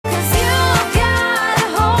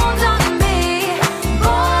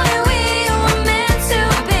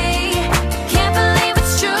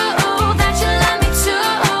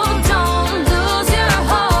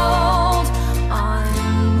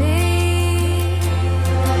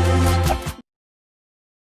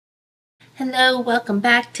Hello, welcome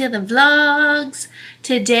back to the vlogs.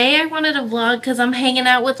 Today I wanted to vlog because I'm hanging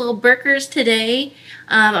out with little Burkers today.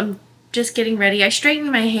 I'm just getting ready. I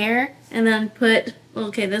straightened my hair and then put,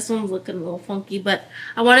 okay, this one's looking a little funky, but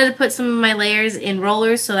I wanted to put some of my layers in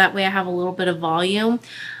rollers so that way I have a little bit of volume.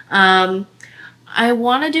 I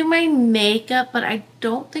want to do my makeup, but I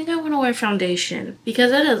don't think I want to wear foundation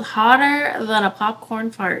because it is hotter than a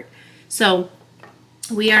popcorn fart. So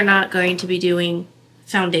we are not going to be doing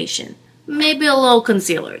foundation. Maybe a little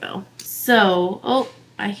concealer though. So, oh,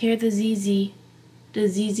 I hear the ZZ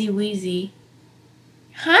Wheezy.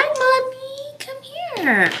 Hi, mommy, come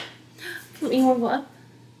here. You want to go up?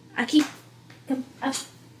 Aki, come up.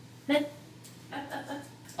 Up.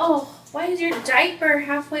 Oh, why is your diaper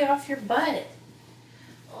halfway off your butt?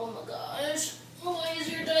 Oh my gosh, why is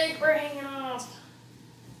your diaper hanging off?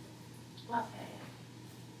 Okay.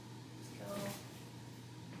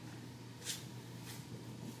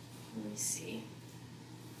 Let me see.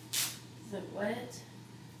 Is it wet?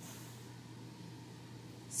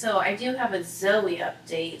 So I do have a Zoe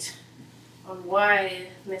update on why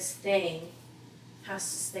Miss Thing has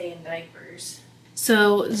to stay in diapers.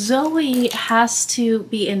 So Zoe has to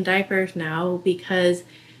be in diapers now because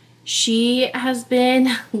she has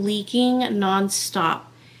been leaking nonstop,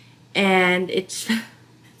 and it's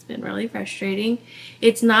been really frustrating.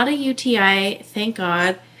 It's not a UTI, thank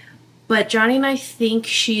God. But Johnny and I think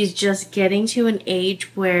she's just getting to an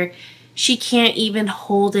age where she can't even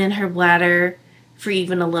hold in her bladder for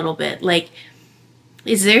even a little bit. Like,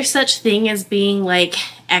 is there such thing as being like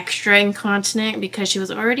extra incontinent? Because she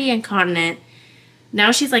was already incontinent.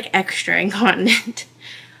 Now she's like extra incontinent.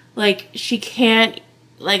 Like, she can't,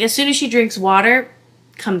 like, as soon as she drinks water,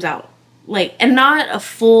 comes out. Like, and not a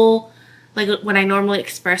full, like when I normally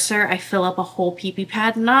express her, I fill up a whole pee-pee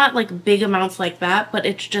pad. Not like big amounts like that, but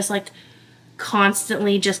it's just like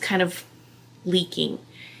constantly just kind of leaking.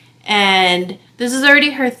 And this is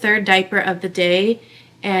already her third diaper of the day,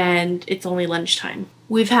 and it's only lunchtime.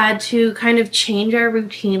 We've had to kind of change our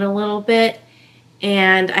routine a little bit,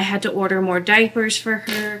 and I had to order more diapers for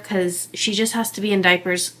her because she just has to be in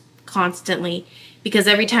diapers constantly. Because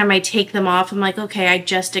every time I take them off, I'm like, okay, I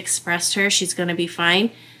just expressed her, she's gonna be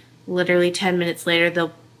fine. Literally 10 minutes later,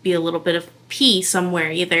 there'll be a little bit of pee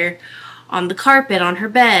somewhere, either on the carpet, on her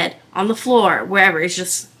bed, on the floor, wherever. It's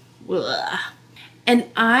just, ugh. And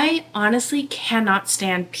I honestly cannot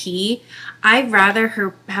stand pee. I'd rather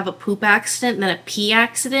her have a poop accident than a pee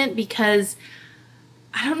accident because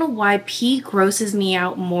I don't know why pee grosses me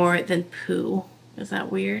out more than poo. Is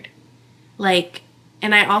that weird? Like,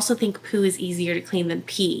 and I also think poo is easier to clean than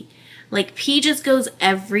pee. Like, pee just goes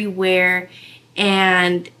everywhere,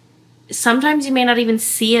 and sometimes you may not even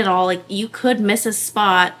see it all. Like, you could miss a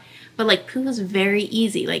spot, but like poo is very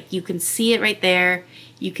easy. Like, you can see it right there.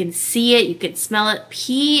 You can see it. You can smell it.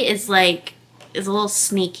 Pee is like, is a little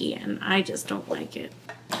sneaky, and I just don't like it.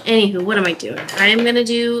 Anywho, what am I doing? I am going to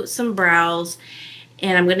do some brows,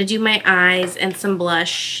 and I'm going to do my eyes and some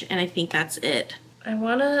blush, and I think that's it. I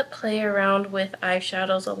want to play around with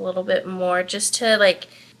eyeshadows a little bit more just to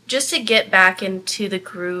get back into the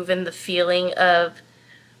groove and the feeling of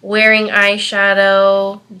wearing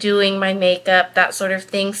eyeshadow, doing my makeup, that sort of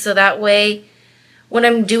thing. So that way, when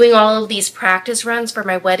I'm doing all of these practice runs for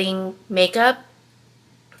my wedding makeup,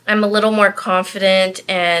 I'm a little more confident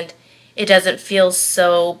and it doesn't feel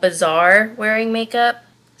so bizarre wearing makeup.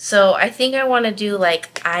 So I think I want to do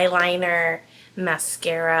like eyeliner,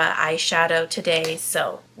 mascara, eyeshadow today,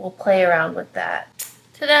 so we'll play around with that.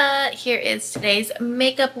 Ta-da! Here is today's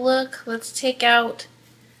makeup look. Let's take out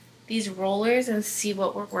these rollers and see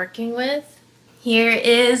what we're working with. Here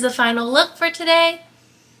is the final look for today.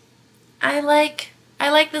 I like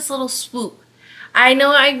this little swoop. I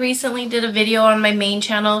know I recently did a video on my main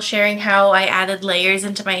channel sharing how I added layers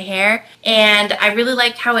into my hair, and I really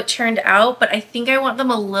liked how it turned out, but I think I want them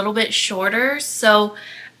a little bit shorter, so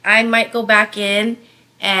I might go back in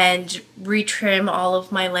and retrim all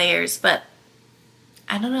of my layers, but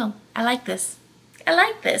I don't know. I like this. I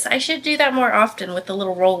like this. I should do that more often with the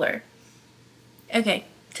little roller. Okay,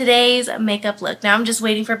 today's makeup look. Now I'm just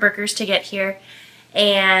waiting for Burkers to get here,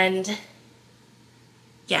 and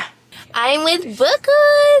yeah. I'm with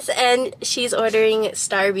Burkers, and she's ordering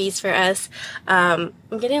Starbies for us. I'm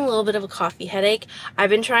getting a little bit of a coffee headache. I've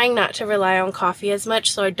been trying not to rely on coffee as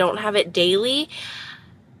much so I don't have it daily.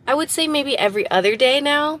 I would say maybe every other day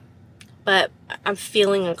now, but I'm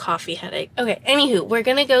feeling a coffee headache. Okay, anywho, we're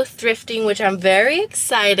gonna go thrifting, which I'm very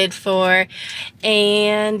excited for.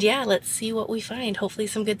 And yeah, let's see what we find. Hopefully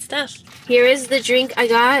some good stuff. Here is the drink I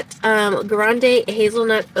got. Grande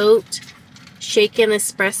hazelnut oat shaken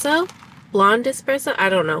espresso. Blonde espresso? I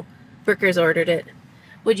don't know. Brooker's ordered it.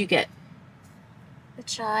 What'd you get? The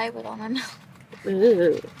chai with almond milk.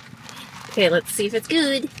 Ooh. Okay, let's see if it's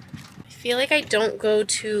good. I feel like I don't go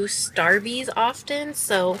to Starbucks often,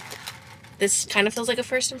 so this kind of feels like a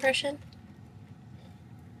first impression.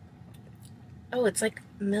 Oh, it's like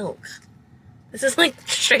milk. This is like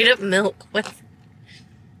straight up milk. What?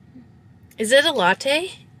 Is it a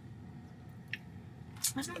latte?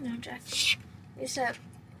 I don't know, Jack. It's a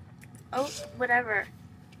whatever.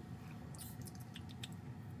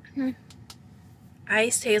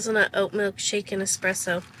 Iced hazelnut oat milk shaken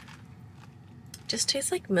espresso. Just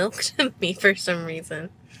tastes like milk to me for some reason.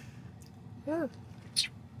 Oh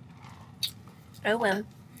well,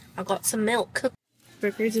 I got some milk.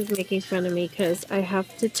 Brookers is making fun of me because I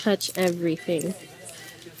have to touch everything.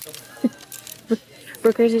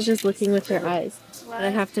 Brookers is just looking with her eyes. But I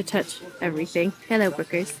have to touch everything. Hello,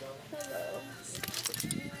 Brookers. Hello.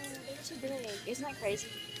 What's she doing? Isn't that crazy?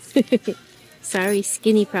 Sorry,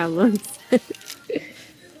 skinny problems.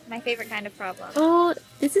 My favorite kind of problem. Oh,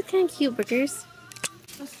 this is kind of cute, Brookers.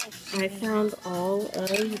 I found all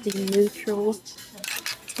of the neutral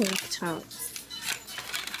tank tops.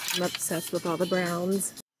 I'm obsessed with all the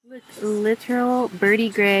browns. Look, literal birdie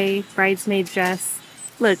gray bridesmaid dress.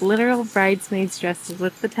 Look, literal bridesmaid's dresses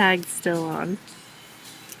with the tags still on.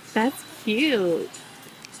 That's cute.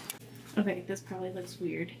 Okay, this probably looks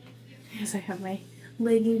weird because I have my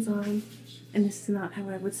leggings on and this is not how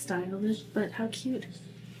I would style this, but how cute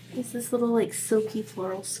is this little like silky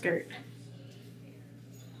floral skirt?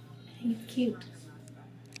 I think it's cute.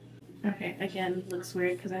 Okay, again, looks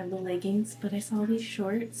weird because I have the leggings, but I saw these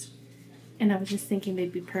shorts and I was just thinking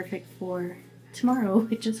they'd be perfect for tomorrow,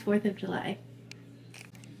 which is 4th of July.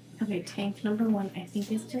 Okay, tank number 1 I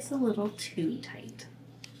think is just a little too tight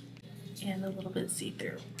and a little bit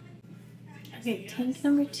see-through. Okay, tank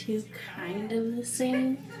number 2 kind of the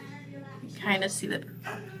same. You kind of see the...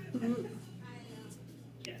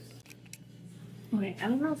 Okay, I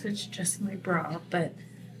don't know if it's just my bra, but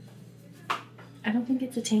I don't think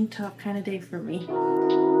it's a tank top kind of day for me.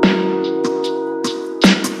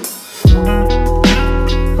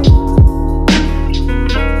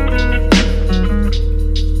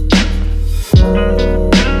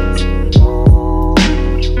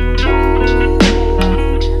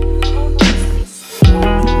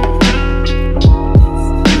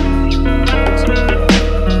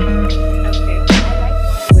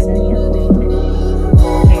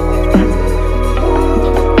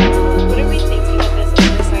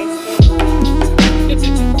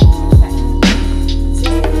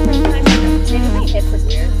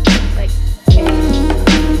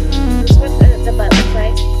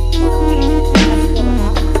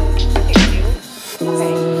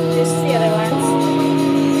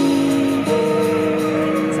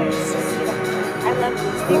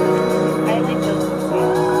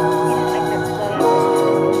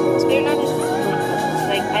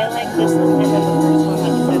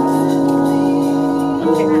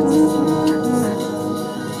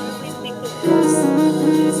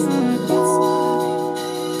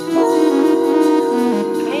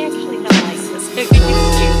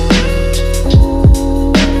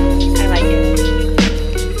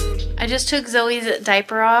 I just took Zoe's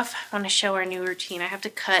diaper off. I want to show our new routine. I have to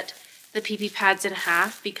cut the pee-pee pads in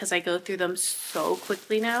half because I go through them so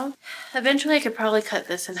quickly now. Eventually I could probably cut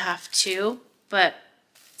this in half too, but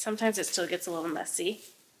sometimes it still gets a little messy.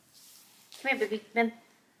 Come here, baby. Ben.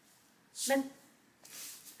 Ben.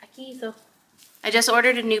 Aquí go. I just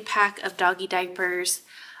ordered a new pack of doggy diapers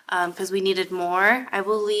because we needed more. I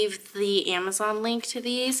will leave the Amazon link to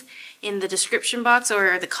these in the description box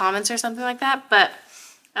or the comments or something like that, but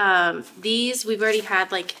these we've already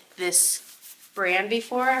had like this brand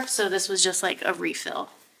before, so this was just like a refill.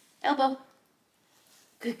 Elbow.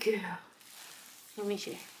 Good girl. Let me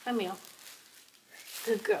see. Come here.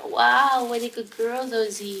 Good girl. Wow, what a good girl,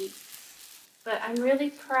 Zoe. But I'm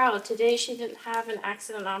really proud. Today she didn't have an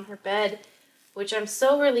accident on her bed, which I'm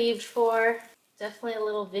so relieved for. Definitely a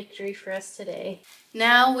little victory for us today.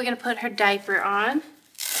 Now we're gonna put her diaper on.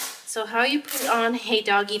 So how you put on a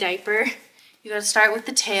doggy diaper, you gotta start with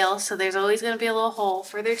the tail. So there's always gonna be a little hole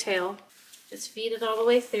for their tail. Just feed it all the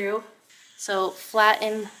way through. So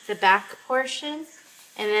flatten the back portion,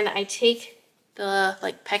 and then I take the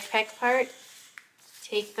like peck part,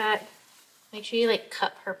 take that, make sure you like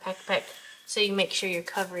cup her peck so you make sure you're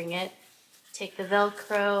covering it. Take the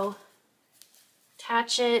Velcro,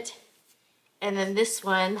 attach it, and then this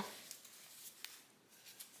one,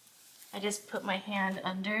 I just put my hand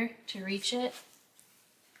under to reach it.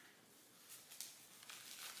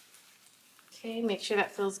 Okay, make sure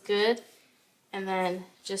that feels good. And then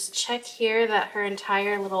just check here that her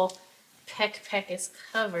entire little peck is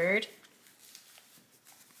covered.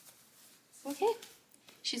 Okay,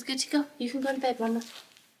 she's good to go. You can go to bed, Mama.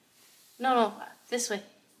 No, this way.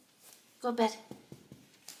 Go to bed.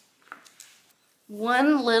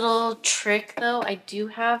 One little trick though I do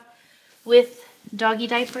have with doggy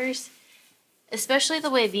diapers, especially the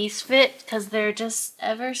way these fit, because they're just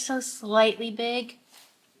ever so slightly big,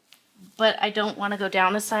 but I don't want to go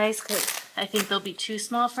down a size because I think they'll be too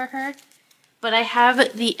small for her. But I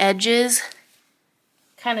have the edges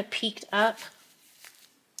kind of peeked up.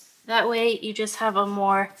 That way you just have a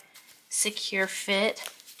more secure fit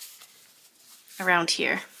around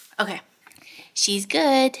here. Okay, she's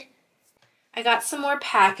good. I got some more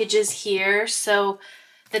packages here. So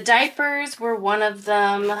the diapers were one of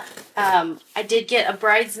them. I did get a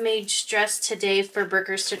bridesmaid's dress today for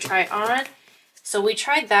Burgers to try on. So we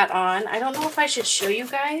tried that on. I don't know if I should show you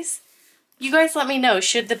guys. You guys let me know.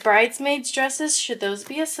 Should the bridesmaids dresses, should those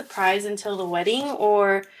be a surprise until the wedding?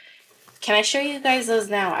 Or can I show you guys those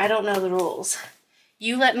now? I don't know the rules.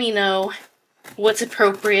 You let me know what's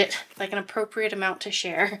appropriate, like an appropriate amount to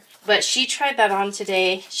share. But she tried that on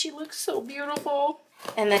today. She looks so beautiful.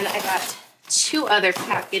 And then I got 2 other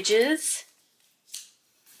packages.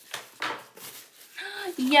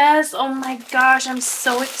 Yes, oh my gosh, I'm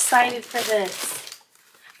so excited for this.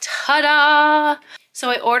 Ta-da! So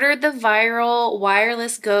I ordered the viral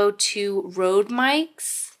wireless Go 2 Rode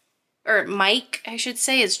mics, or mic, I should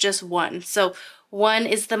say. It's just one. So one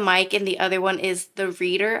is the mic and the other one is the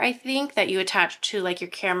reader, I think, that you attach to like your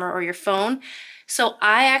camera or your phone. So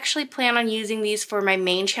I actually plan on using these for my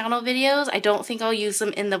main channel videos. I don't think I'll use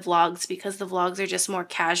them in the vlogs because the vlogs are just more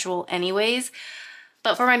casual anyways.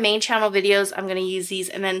 But for my main channel videos, I'm going to use these,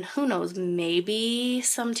 and then who knows, maybe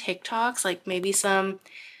some TikToks, like maybe some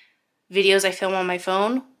videos I film on my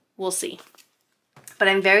phone. We'll see. But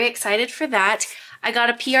I'm very excited for that. I got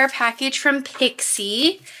a PR package from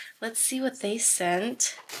Pixie. Let's see what they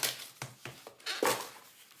sent.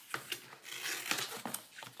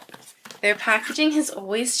 Their packaging is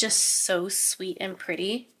always just so sweet and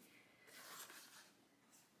pretty.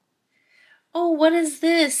 Oh, what is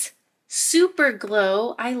this? Super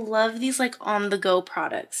Glow. I love these like on-the-go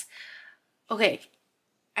products. Okay,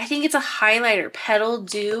 I think it's a highlighter. Petal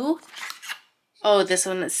Dew. Oh, this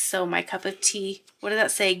one is so my cup of tea. What does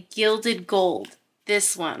that say? Gilded Gold.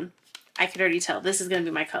 This one. I could already tell. This is going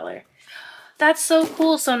to be my color. That's so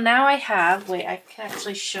cool. So now I have, wait, I can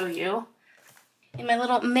actually show you. In my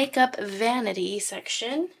little makeup vanity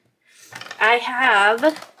section, I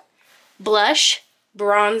have blush,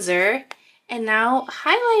 bronzer, and now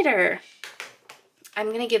highlighter. I'm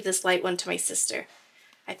going to give this light one to my sister.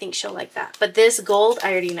 I think she'll like that. But this gold,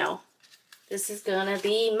 I already know. This is going to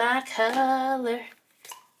be my color.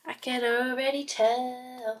 I can already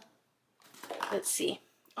tell. Let's see.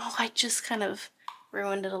 Oh, I just kind of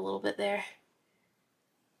ruined it a little bit there.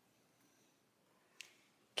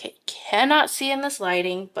 Okay, cannot see in this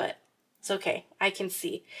lighting, but it's okay. I can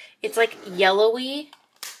see. It's like yellowy.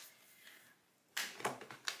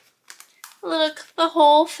 Look, the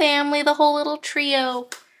whole family, the whole little trio.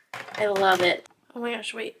 I love it. Oh my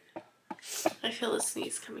gosh, wait. I feel a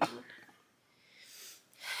sneeze coming on.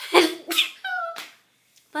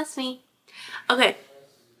 Bless me. Okay,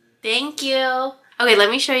 thank you. Okay, let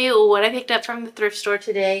me show you what I picked up from the thrift store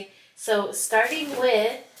today. So starting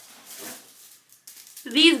with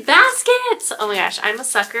these baskets. Oh my gosh, I'm a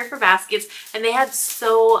sucker for baskets, and they had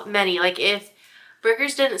so many. Like if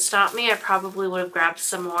Burgers didn't stop me, I probably would have grabbed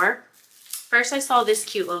some more. First I saw this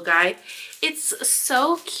cute little guy. It's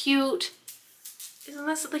so cute. Isn't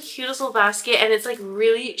this the cutest little basket? And it's like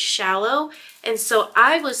really shallow. And so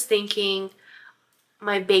I was thinking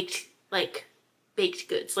my baked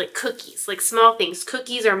goods, like cookies, like small things,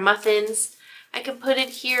 cookies or muffins. I can put it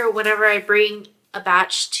here whenever I bring a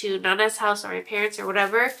batch to Nana's house or my parents or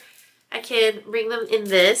whatever. I can bring them in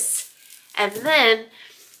this. And then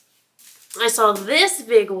I saw this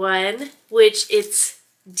big one, which it's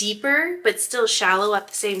deeper but still shallow at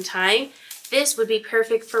the same time. This would be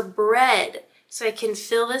perfect for bread. So I can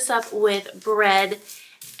fill this up with bread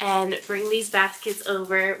and bring these baskets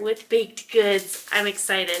over with baked goods. I'm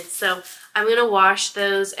excited. So I'm going to wash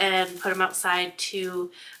those and put them outside to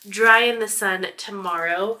dry in the sun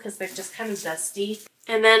tomorrow because they're just kind of dusty.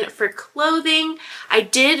 And then for clothing, I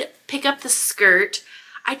did pick up the skirt.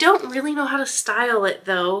 I don't really know how to style it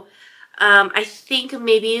though. I think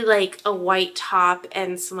maybe like a white top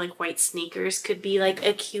and some like white sneakers could be like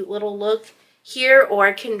a cute little look here, or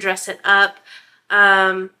I can dress it up.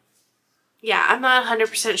 Yeah, I'm not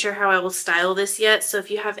 100% sure how I will style this yet, so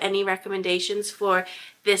if you have any recommendations for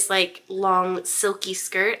this like long silky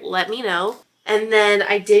skirt, let me know. And then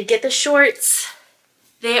I did get the shorts.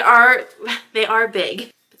 They are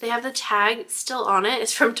big, but they have the tag still on it.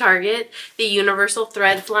 It's from Target, the Universal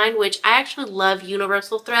Threads line, which I actually love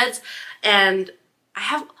Universal Threads. And I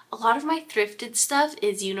have a lot of my thrifted stuff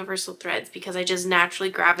is Universal Threads because I just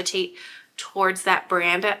naturally gravitate towards that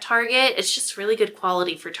brand at Target. It's just really good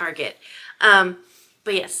quality for Target. But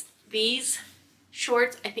yes, these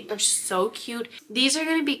shorts I think are so cute. These are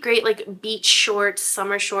gonna be great like beach shorts,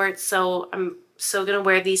 summer shorts, so I'm so gonna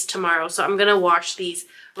wear these tomorrow. So I'm gonna wash these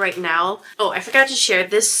right now. Oh, I forgot to share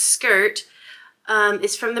this skirt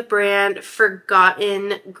is from the brand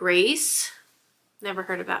Forgotten Grace. Never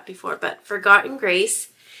heard of that before, but Forgotten Grace.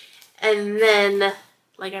 And then,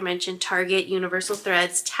 like I mentioned, Target Universal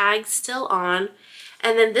Threads, tag still on.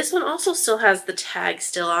 And then this one also still has the tag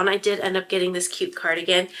still on. I did end up getting this cute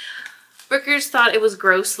cardigan. Brookers thought it was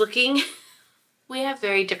gross looking. We have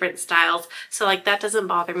very different styles, so like that doesn't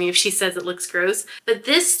bother me if she says it looks gross. But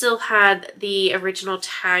this still had the original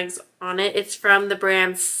tags on it. It's from the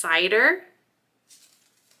brand Cider.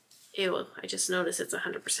 Ew, I just noticed it's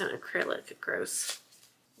 100% acrylic. Gross.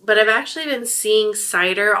 But I've actually been seeing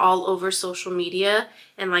Cider all over social media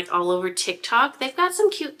and like all over TikTok. They've got some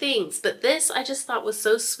cute things, but this I just thought was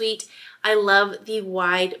so sweet. I love the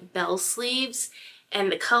wide bell sleeves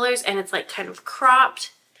and the colors, and it's like kind of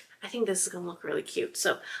cropped. I think this is gonna look really cute.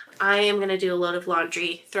 So I am gonna do a load of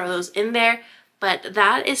laundry, throw those in there. But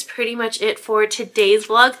that is pretty much it for today's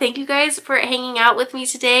vlog. Thank you guys for hanging out with me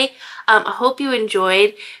today. I hope you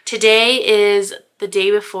enjoyed. Today is the day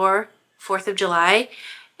before 4th of July.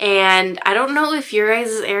 And I don't know if your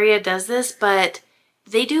guys' area does this, but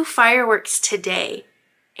they do fireworks today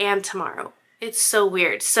and tomorrow. It's so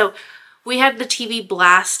weird. So we had the TV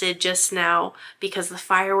blasted just now because the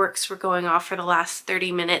fireworks were going off for the last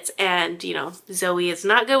 30 minutes, and you know, Zoe is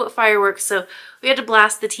not good with fireworks, so we had to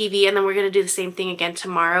blast the TV, and then we're going to do the same thing again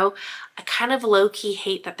tomorrow. I kind of low-key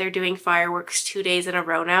hate that they're doing fireworks 2 days in a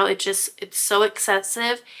row now. It's so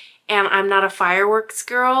excessive, and I'm not a fireworks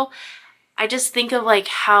girl. I just think of like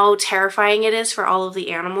how terrifying it is for all of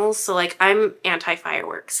the animals, so like I'm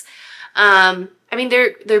anti-fireworks. I mean,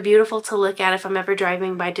 they're beautiful to look at if I'm ever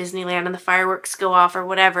driving by Disneyland and the fireworks go off or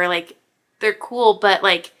whatever. Like, they're cool, but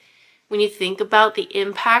like when you think about the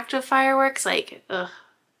impact of fireworks, like, ugh,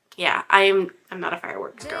 yeah, I'm not a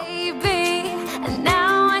fireworks girl. Baby,